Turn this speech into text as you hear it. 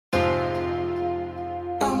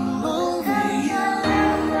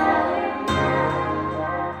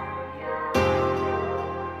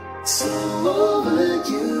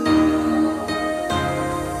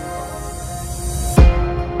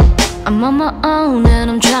I'm on my own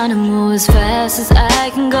and I'm trying to move as fast as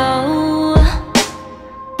I can go.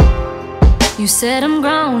 You said I'm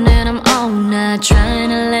grown and I'm on, not trying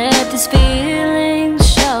to let these feelings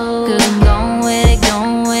show. Cause I'm going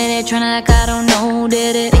with it, trying to act I don't know,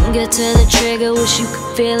 did it. Finger to the trigger, wish you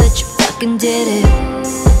could feel it, you fucking did it.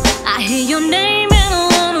 I hear your name and I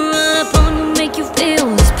wanna run up on you, make you feel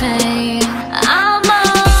this pain. I'm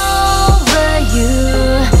over you,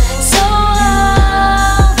 so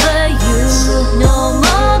over you. No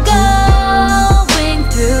more going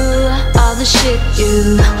through all the shit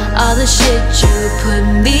you put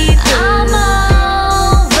me through. I'm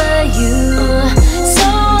over you, so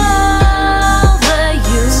over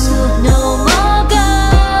you. No more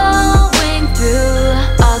going through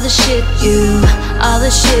all the shit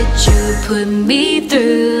you put me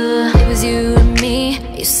through. It was you and me,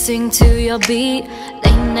 you sing to your beat,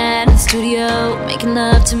 late night in the studio, making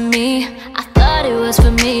love to me. I thought it was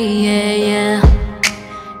for me, yeah, yeah.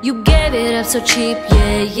 You gave it up so cheap,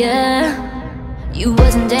 yeah, yeah. You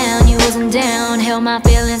wasn't down, held my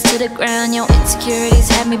feelings to the ground. Your insecurities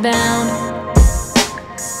had me bound.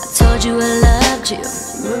 I told you I loved you,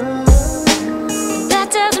 but that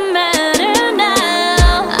doesn't matter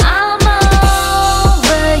now. I'm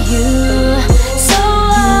over you, so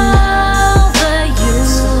over you.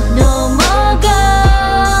 No more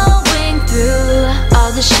going through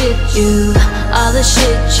all the shit you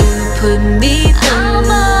put me through. I'm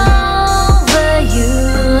over you,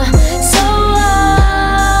 so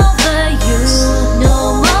over you. No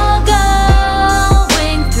more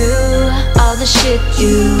going through all the shit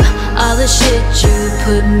you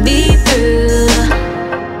put me through.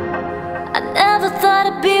 I never thought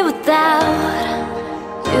I'd be without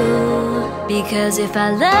you, because if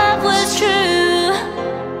our love was true,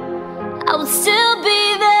 I would still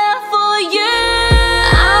be there for you.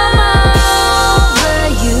 I'm over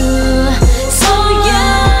you, so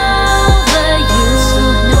over you.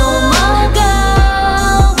 No more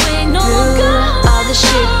going through all the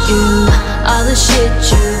shit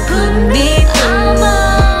you put me through. I'm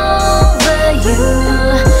over you,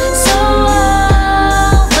 so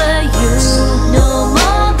over you. No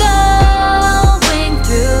more going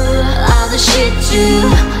through all the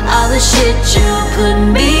shit you put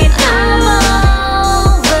me through. I'm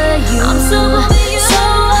over you, I'm so over you, so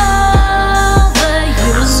over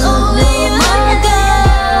you. No more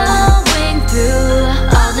going through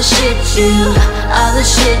all the shit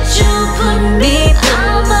you put me through.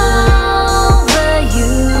 I'm over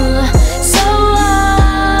you, so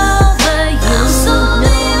over you.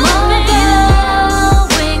 No more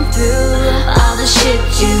going through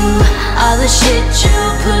all the shit you